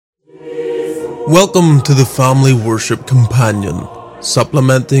Welcome to the Family Worship Companion,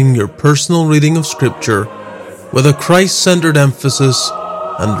 supplementing your personal reading of Scripture with a Christ-centered emphasis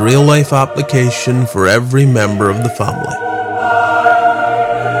and real-life application for every member of the family.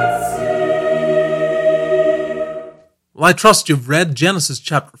 Well, I trust you've read Genesis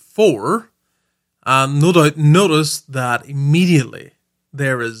chapter 4, and no doubt noticed that immediately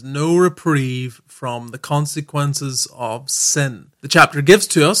there is no reprieve from the consequences of sin. The chapter gives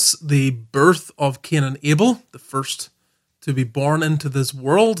to us the birth of Cain and Abel, the first to be born into this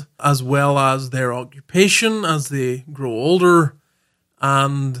world, as well as their occupation as they grow older,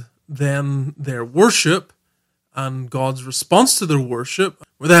 and then their worship and God's response to their worship.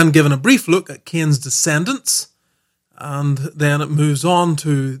 We're then given a brief look at Cain's descendants, and then it moves on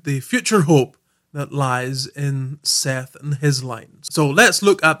to the future hope that lies in Seth and his line. So let's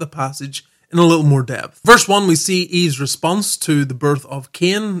look at the passage in a little more depth. Verse 1, we see Eve's response to the birth of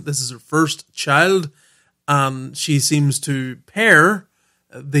Cain. This is her first child, and she seems to pair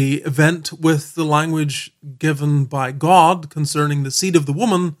the event with the language given by God concerning the seed of the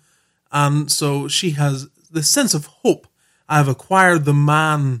woman, and so she has the sense of hope. I have acquired the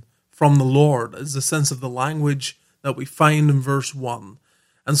man from the Lord, is the sense of the language that we find in verse 1.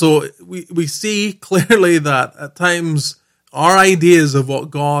 And so we see clearly that at times our ideas of what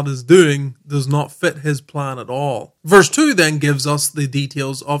God is doing does not fit his plan at all. Verse 2 then gives us the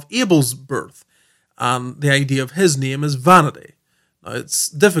details of Abel's birth, and the idea of his name is vanity. Now, it's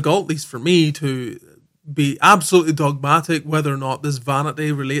difficult, at least for me, to be absolutely dogmatic whether or not this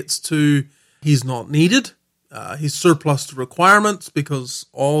vanity relates to he's not needed, he's surplus to requirements because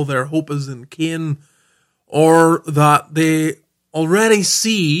all their hope is in Cain, or that they already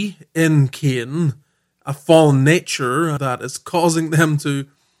see in Cain a fallen nature that is causing them to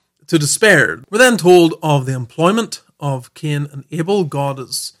despair. We're then told of the employment of Cain and Abel. God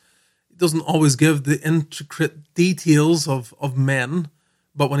doesn't always give the intricate details of men,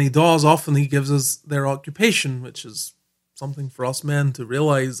 but when he does, often he gives us their occupation, which is something for us men to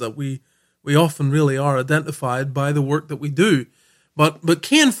realize that we often really are identified by the work that we do. But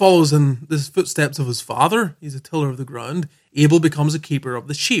Cain follows in the footsteps of his father. He's a tiller of the ground. Abel becomes a keeper of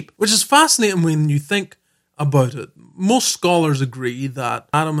the sheep, which is fascinating when you think about it. Most scholars agree that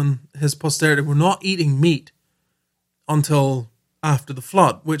Adam and his posterity were not eating meat until after the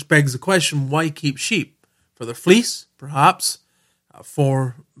flood, which begs the question, why keep sheep? For their fleece, perhaps.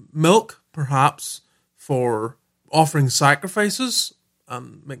 For milk, perhaps. For offering sacrifices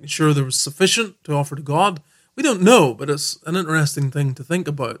and making sure there was sufficient to offer to God. We don't know, but it's an interesting thing to think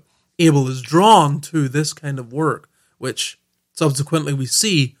about. Abel is drawn to this kind of work, which subsequently we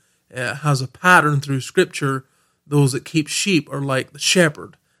see has a pattern through Scripture. Those that keep sheep are like the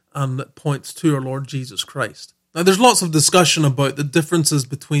shepherd, and that points to our Lord Jesus Christ. Now, there's lots of discussion about the differences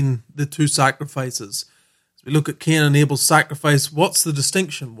between the two sacrifices. As we look at Cain and Abel's sacrifice, what's the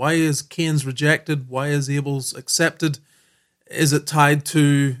distinction? Why is Cain's rejected? Why is Abel's accepted? Is it tied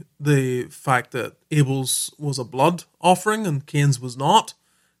to the fact that Abel's was a blood offering and Cain's was not?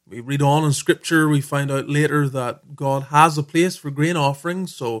 We read on in Scripture, we find out later that God has a place for grain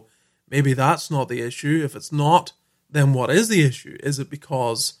offerings, so maybe that's not the issue. If it's not, then what is the issue? Is it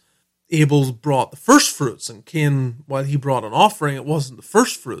because Abel's brought the first fruits and Cain, while he brought an offering, it wasn't the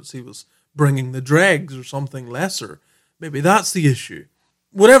first fruits, he was bringing the dregs or something lesser? Maybe that's the issue.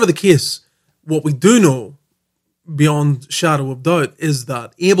 Whatever the case, what we do know beyond shadow of doubt is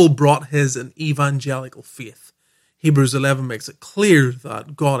that Abel brought his in evangelical faith. Hebrews 11 makes it clear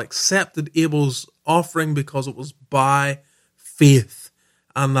that God accepted Abel's offering because it was by faith.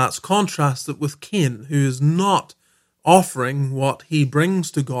 And that's contrasted with Cain, who is not offering what he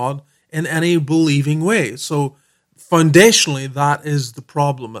brings to God in any believing way. So foundationally, that is the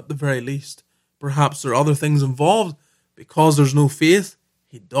problem at the very least. Perhaps there are other things involved. Because there's no faith,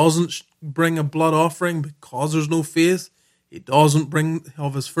 he doesn't bring a blood offering. Because there's no faith, he doesn't bring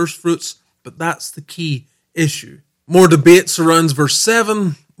of his first fruits. But that's the key issue. More debate surrounds verse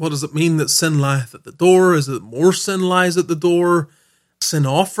 7. What does it mean that sin lieth at the door? Is it more sin lies at the door? Sin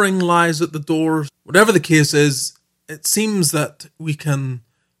offering lies at the door? Whatever the case is, it seems that we can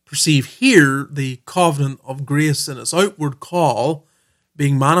perceive here the covenant of grace in its outward call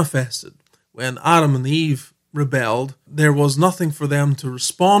being manifested. When Adam and Eve rebelled, there was nothing for them to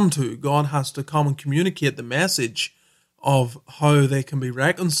respond to. God has to come and communicate the message of how they can be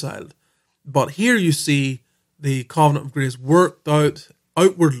reconciled. But here you see the covenant of grace worked out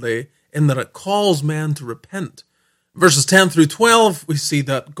outwardly in that it calls men to repent. Verses 10 through 12, we see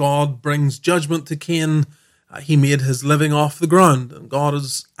that God brings judgment to Cain. He made his living off the ground, and God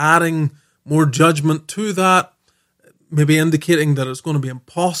is adding more judgment to that. maybe indicating that it's going to be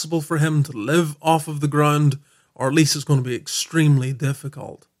impossible for him to live off of the ground, or at least it's going to be extremely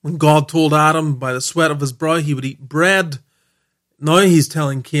difficult. When God told Adam by the sweat of his brow he would eat bread, now he's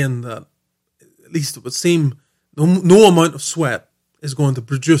telling Cain that, at least it would seem, no amount of sweat is going to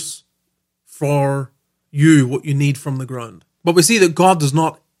produce for you what you need from the ground. But we see that God does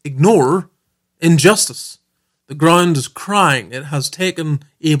not ignore injustice. The ground is crying. It has taken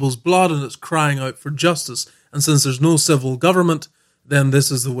Abel's blood and it's crying out for justice. And since there's no civil government, then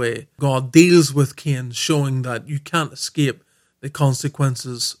this is the way God deals with Cain, showing that you can't escape the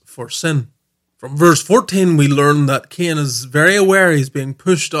consequences for sin. From verse 14, we learn that Cain is very aware he's being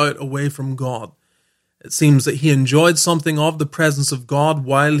pushed out away from God. It seems that he enjoyed something of the presence of God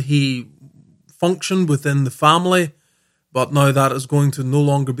while he functioned within the family, but now that is going to no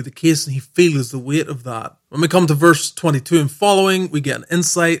longer be the case, and he feels the weight of that. When we come to verse 22 and following, we get an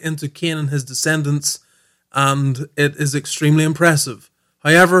insight into Cain and his descendants, and it is extremely impressive.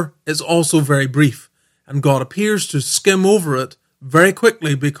 However, it's also very brief, and God appears to skim over it very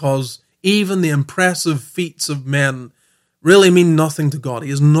quickly because even the impressive feats of men really mean nothing to God.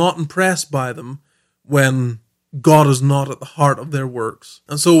 He is not impressed by them when God is not at the heart of their works.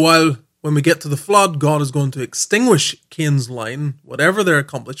 And so when we get to the flood, God is going to extinguish Cain's line, whatever their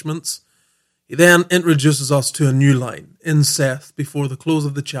accomplishments. He then introduces us to a new line in Seth before the close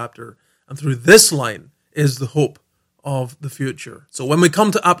of the chapter. And through this line is the hope of the future. So when we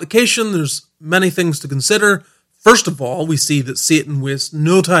come to application, there's many things to consider. First of all, we see that Satan wastes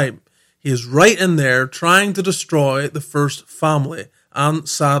no time. He is right in there trying to destroy the first family, and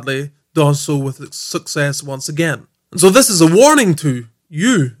sadly does so with success once again. And so this is a warning to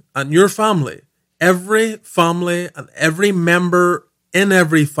you and your family. Every family and every member in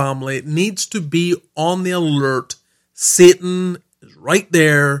every family needs to be on the alert. Satan is right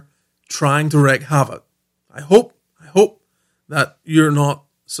there trying to wreak havoc. I hope that you're not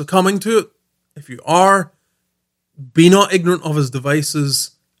succumbing to it. If you are, be not ignorant of his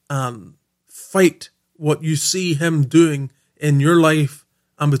devices and fight what you see him doing in your life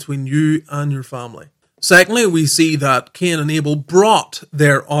and between you and your family. Secondly, we see that Cain and Abel brought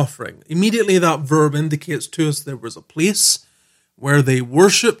their offering. Immediately that verb indicates to us there was a place where they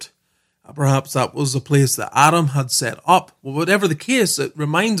worshipped. Perhaps that was a place that Adam had set up. Well, whatever the case, it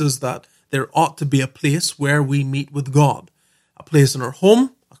reminds us that there ought to be a place where we meet with God. A place in our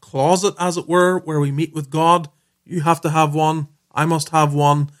home, a closet as it were, where we meet with God. You have to have one. I must have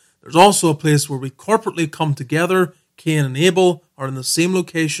one. There's also a place where we corporately come together. Cain and Abel are in the same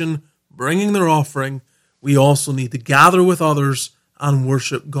location, bringing their offering. We also need to gather with others and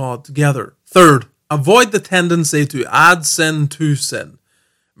worship God together. Third, avoid the tendency to add sin to sin.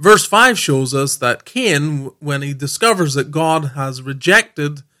 Verse 5 shows us that Cain, when he discovers that God has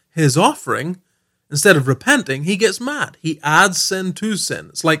rejected his offering, instead of repenting, he gets mad. He adds sin to sin.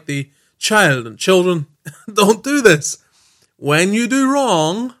 It's like the child and children. Don't do this. When you do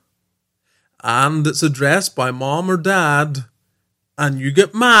wrong, and it's addressed by mom or dad, and you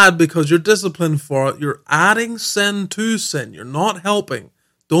get mad because you're disciplined for it, you're adding sin to sin. You're not helping.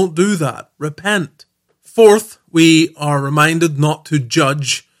 Don't do that. Repent. Fourth, we are reminded not to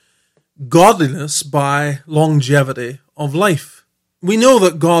judge godliness by longevity of life. We know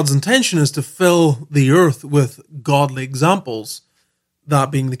that God's intention is to fill the earth with godly examples.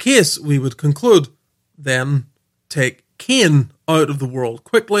 That being the case, we would conclude, then take Cain out of the world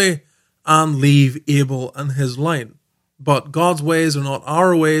quickly and leave Abel and his line. But God's ways are not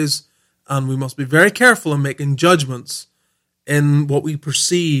our ways, and we must be very careful in making judgments in what we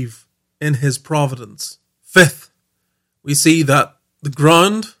perceive in his providence. Fifth, we see that the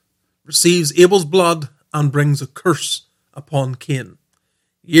ground receives Abel's blood and brings a curse upon Cain.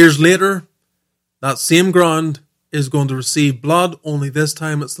 Years later, that same ground is going to receive blood, only this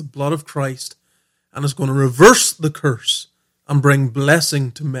time it's the blood of Christ, and it's going to reverse the curse and bring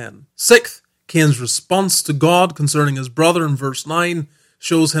blessing to men. Sixth, Cain's response to God concerning his brother in verse 9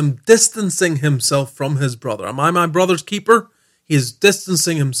 shows him distancing himself from his brother. Am I my brother's keeper? He is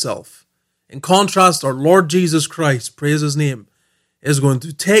distancing himself. In contrast, our Lord Jesus Christ, praise his name, is going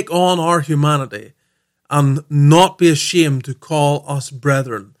to take on our humanity and not be ashamed to call us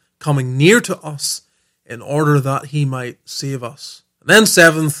brethren, coming near to us in order that he might save us. And then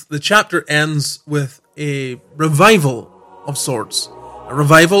seventh, the chapter ends with a revival of sorts. A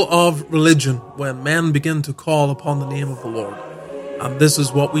revival of religion when men begin to call upon the name of the Lord. And this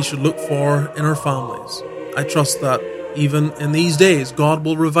is what we should look for in our families. I trust that even in these days, God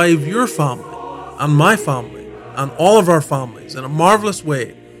will revive your family and my family and all of our families in a marvelous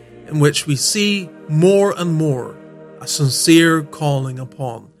way in which we see more and more a sincere calling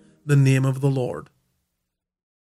upon the name of the Lord.